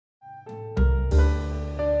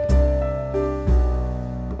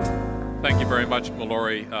Thank you very much,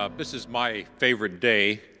 Mallory. This is my favorite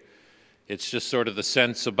day. It's just sort of the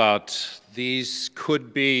sense about these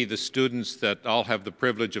could be the students that I'll have the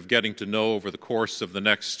privilege of getting to know over the course of the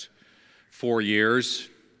next 4 years.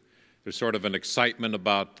 There's sort of an excitement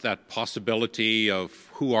about that possibility of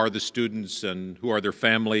who are the students and who are their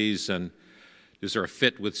families and is there a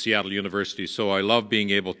fit with Seattle University. So I love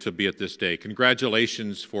being able to be at this day.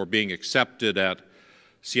 Congratulations for being accepted at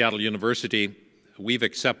Seattle University. We've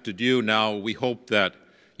accepted you. Now we hope that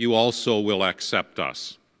you also will accept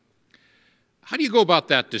us. How do you go about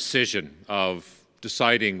that decision of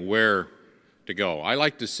deciding where to go? I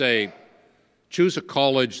like to say, choose a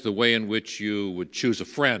college the way in which you would choose a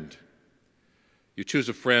friend. You choose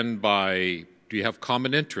a friend by, do you have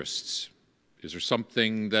common interests? Is there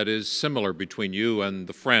something that is similar between you and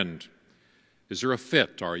the friend? Is there a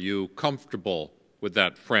fit? Are you comfortable with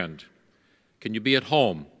that friend? Can you be at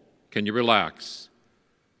home? Can you relax?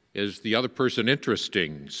 Is the other person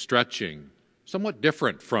interesting, stretching, somewhat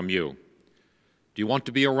different from you? Do you want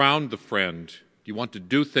to be around the friend? Do you want to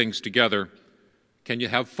do things together? Can you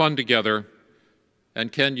have fun together?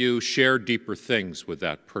 And can you share deeper things with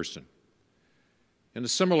that person? In a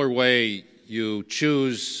similar way, you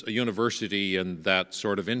choose a university and that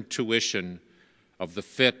sort of intuition of the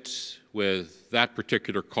fit with that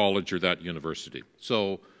particular college or that university.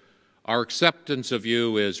 So our acceptance of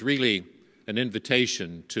you is really an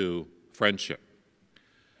invitation to friendship.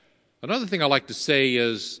 Another thing I like to say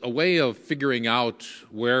is a way of figuring out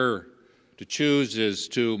where to choose is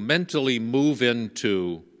to mentally move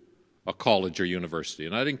into a college or university.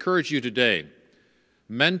 And I'd encourage you today,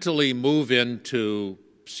 mentally move into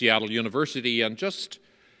Seattle University and just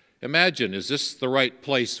imagine, is this the right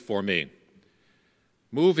place for me?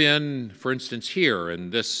 Move in, for instance, here in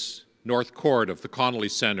this North Court of the Connolly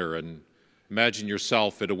Center and imagine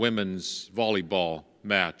yourself at a women's volleyball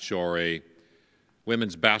match or a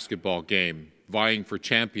women's basketball game vying for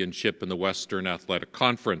championship in the Western Athletic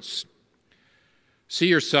Conference. See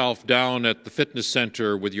yourself down at the fitness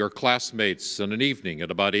center with your classmates on an evening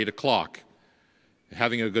at about 8 o'clock,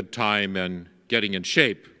 having a good time and getting in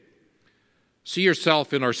shape. See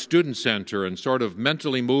yourself in our student center and sort of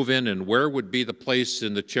mentally move in and where would be the place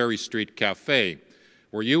in the Cherry Street Cafe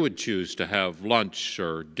where you would choose to have lunch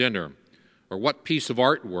or dinner, or what piece of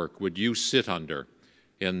artwork would you sit under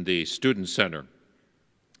in the student center.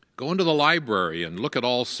 Go into the library and look at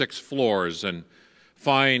all 6 floors and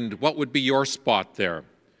find what would be your spot there,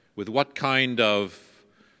 with what kind of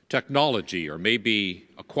technology, or maybe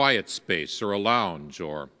a quiet space or a lounge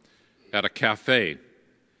or at a cafe.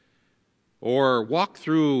 Or walk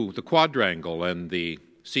through the quadrangle and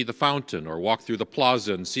see the fountain, or walk through the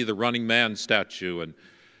plaza and see the Running Man statue. And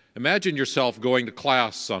imagine yourself going to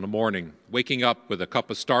class on a morning, waking up with a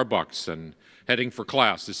cup of Starbucks and heading for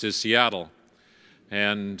class. This is Seattle.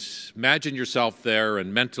 And imagine yourself there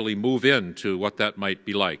and mentally move into what that might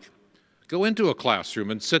be like. Go into a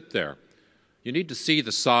classroom and sit there. You need to see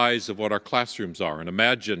the size of what our classrooms are and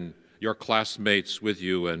imagine your classmates with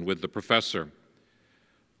you and with the professor.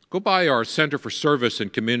 Go by our Center for Service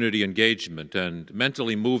and Community Engagement and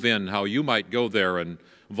mentally move in how you might go there and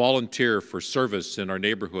volunteer for service in our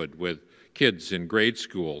neighborhood with kids in grade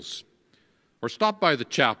schools. Or stop by the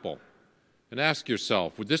chapel and ask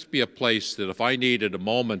yourself, would this be a place that if I needed a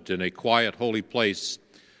moment in a quiet, holy place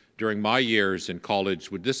during my years in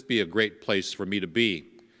college, would this be a great place for me to be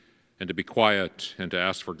and to be quiet and to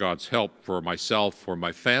ask for God's help for myself or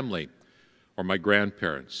my family or my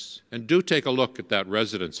grandparents? And do take a look at that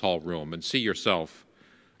residence hall room and see yourself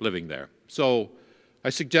living there. So I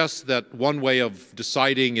suggest that one way of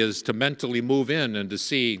deciding is to mentally move in and to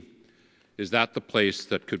see, is that the place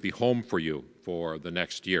that could be home for you for the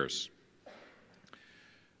next years?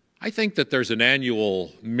 I think that there's an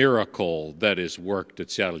annual miracle that is worked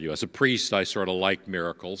at Seattle U. As a priest, I sort of like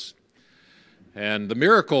miracles. And the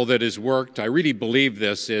miracle that is worked, I really believe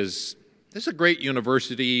this is a great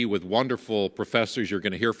university with wonderful professors. You're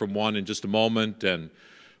going to hear from one in just a moment, and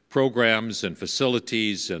programs and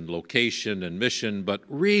facilities and location and mission. But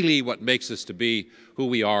really what makes us to be who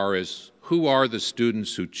we are is, who are the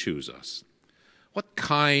students who choose us? What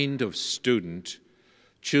kind of student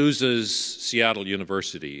chooses Seattle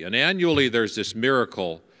University? And annually there's this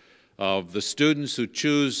miracle of the students who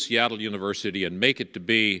choose Seattle University and make it to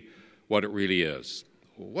be what it really is.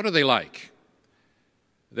 What are they like?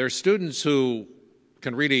 They're students who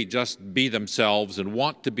can really just be themselves and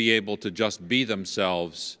want to be able to just be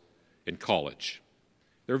themselves in college.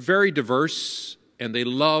 They're very diverse, and they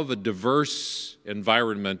love a diverse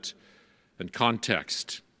environment and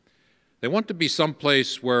context. They want to be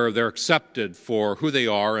someplace where they're accepted for who they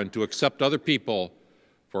are and to accept other people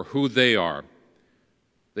for who they are.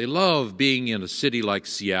 They love being in a city like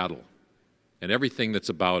Seattle and everything that's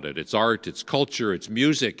about it. Its art, its culture, its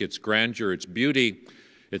music, its grandeur, its beauty,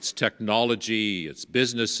 its technology, its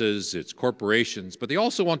businesses, its corporations. But they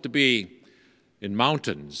also want to be in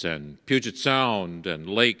mountains and Puget Sound and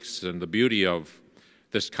lakes and the beauty of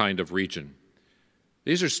this kind of region.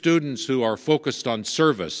 These are students who are focused on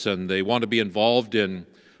service, and they want to be involved in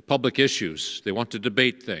public issues. They want to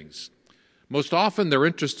debate things. Most often they're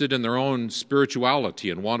interested in their own spirituality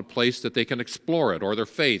and want a place that they can explore it, or their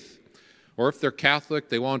faith. Or if they're Catholic,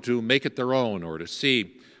 they want to make it their own or to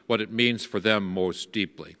see what it means for them most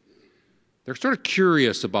deeply. They're sort of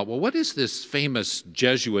curious about, well, what is this famous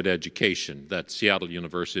Jesuit education that Seattle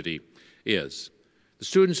University is? The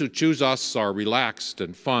students who choose us are relaxed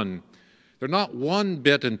and fun. They're not one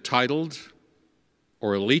bit entitled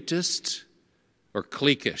or elitist or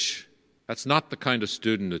cliquish. That's not the kind of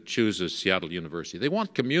student that chooses Seattle University. They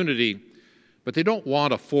want community, but they don't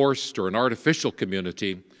want a forced or an artificial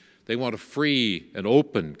community. They want a free and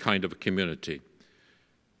open kind of a community.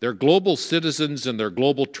 They're global citizens and they're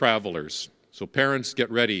global travelers. So parents, get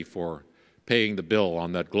ready for paying the bill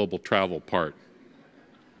on that global travel part.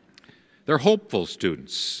 They're hopeful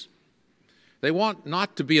students. They want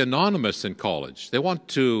not to be anonymous in college. They want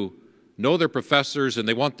to know their professors, and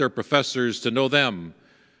they want their professors to know them,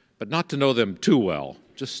 but not to know them too well,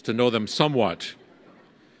 just to know them somewhat.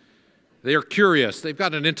 They are curious. They've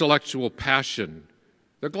got an intellectual passion.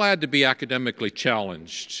 They're glad to be academically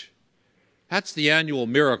challenged. That's the annual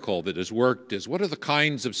miracle that has worked, is what are the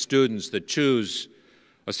kinds of students that choose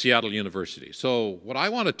a Seattle University? So what I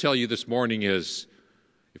want to tell you this morning is,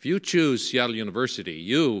 if you choose Seattle University,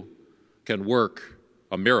 you can work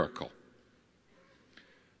a miracle.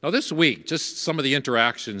 Now this week, just some of the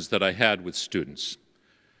interactions that I had with students.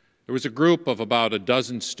 There was a group of about a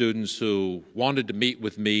dozen students who wanted to meet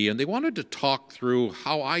with me, and they wanted to talk through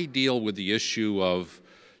how I deal with the issue of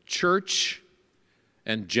church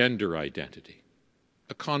and gender identity,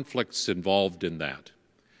 the conflicts involved in that.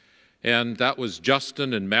 And that was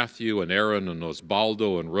Justin and Matthew and Aaron and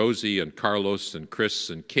Osbaldo and Rosie and Carlos and Chris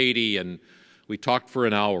and Katie, and we talked for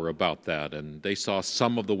an hour about that, and they saw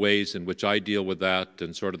some of the ways in which I deal with that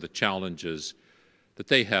and sort of the challenges that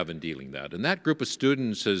they have in dealing with that. And that group of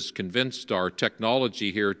students has convinced our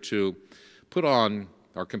technology here to put on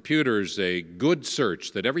our computers a good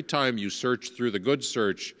search, that every time you search through the good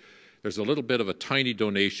search, there's a little bit of a tiny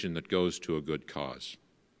donation that goes to a good cause.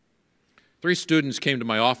 3 students came to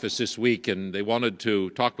my office this week, and they wanted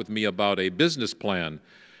to talk with me about a business plan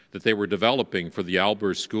that they were developing for the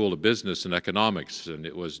Albers School of Business and Economics. And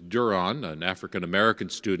it was Duran, an African-American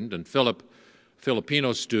student, and Philip,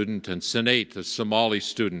 Filipino student, and Sinate, a Somali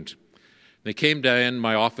student. They came down in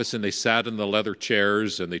my office and they sat in the leather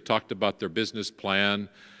chairs and they talked about their business plan.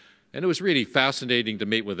 And it was really fascinating to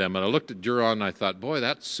meet with them. And I looked at Duran and I thought, boy,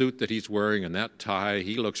 that suit that he's wearing and that tie,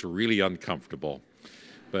 he looks really uncomfortable.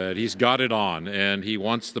 But he's got it on, and he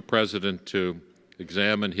wants the president to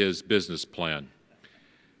examine his business plan.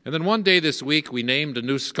 And then one day this week, we named a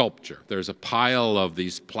new sculpture. There's a pile of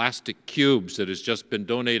these plastic cubes that has just been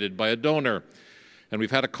donated by a donor. And we've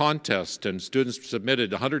had a contest, and students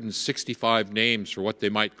submitted 165 names for what they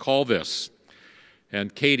might call this.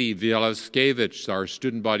 And Katie Vialaskevich, our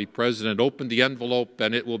student body president, opened the envelope,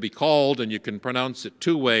 and it will be called, and you can pronounce it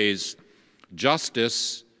 2 ways,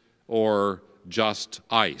 Justice or Just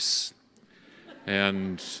Ice.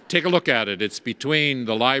 And take a look at it. It's between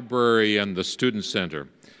the library and the student center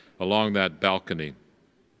along that balcony.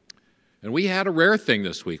 And we had a rare thing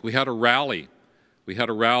this week. We had a rally. We had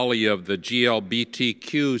a rally of the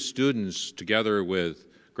GLBTQ students together with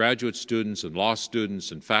graduate students and law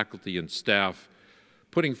students and faculty and staff,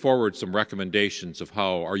 putting forward some recommendations of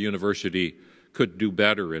how our university could do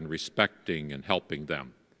better in respecting and helping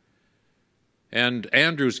them. And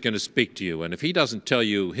Andrew's going to speak to you, and if he doesn't tell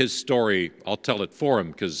you his story, I'll tell it for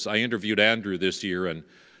him, because I interviewed Andrew this year, and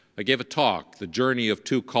I gave a talk, The Journey of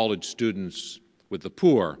 2 College Students with the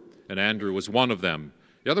Poor, and Andrew was one of them.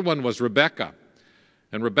 The other one was Rebecca,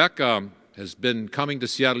 and Rebecca has been coming to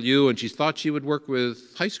Seattle U, and she thought she would work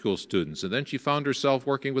with high school students, and then she found herself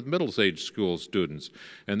working with middle-aged school students,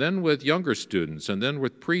 and then with younger students, and then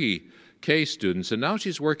with pre-K students, and now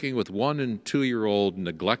she's working with 1- and 2-year-old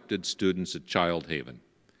neglected students at Child Haven.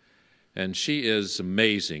 And she is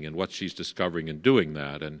amazing in what she's discovering in doing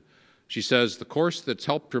that. And she says the course that's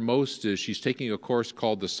helped her most is she's taking a course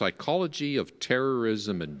called The Psychology of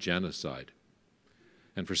Terrorism and Genocide.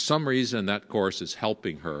 And for some reason, that course is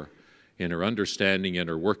helping her in her understanding and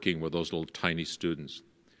her working with those little tiny students.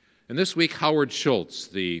 And this week, Howard Schultz,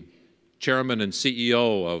 the chairman and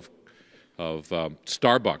CEO of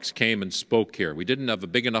Starbucks came and spoke here. We didn't have a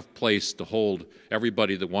big enough place to hold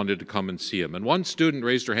everybody that wanted to come and see him. And one student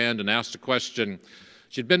raised her hand and asked a question.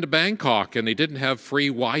 She'd been to Bangkok, and they didn't have free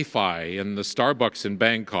Wi-Fi in the Starbucks in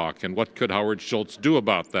Bangkok, and what could Howard Schultz do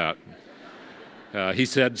about that? He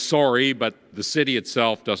said, sorry, but the city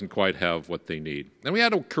itself doesn't quite have what they need. And we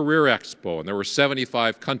had a career expo, and there were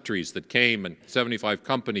 75 countries that came and 75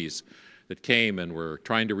 companies that came and were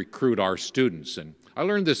trying to recruit our students. And I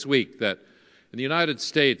learned this week that in the United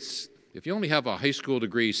States, if you only have a high school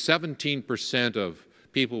degree, 17% of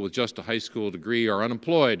people with just a high school degree are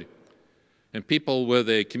unemployed. And people with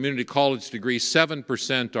a community college degree,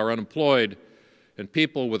 7% are unemployed. And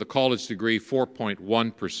people with a college degree,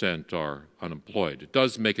 4.1% are unemployed. It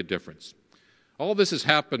does make a difference. All this has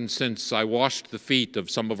happened since I washed the feet of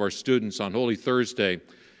some of our students on Holy Thursday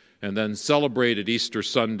and then celebrated Easter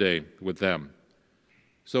Sunday with them.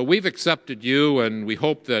 So we've accepted you, and we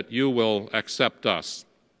hope that you will accept us.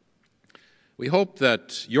 We hope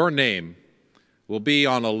that your name will be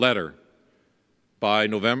on a letter by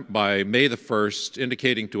May the 1st,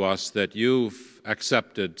 indicating to us that you've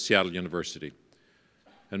accepted Seattle University.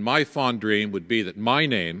 And my fond dream would be that my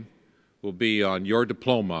name will be on your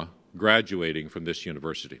diploma graduating from this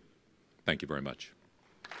university. Thank you very much.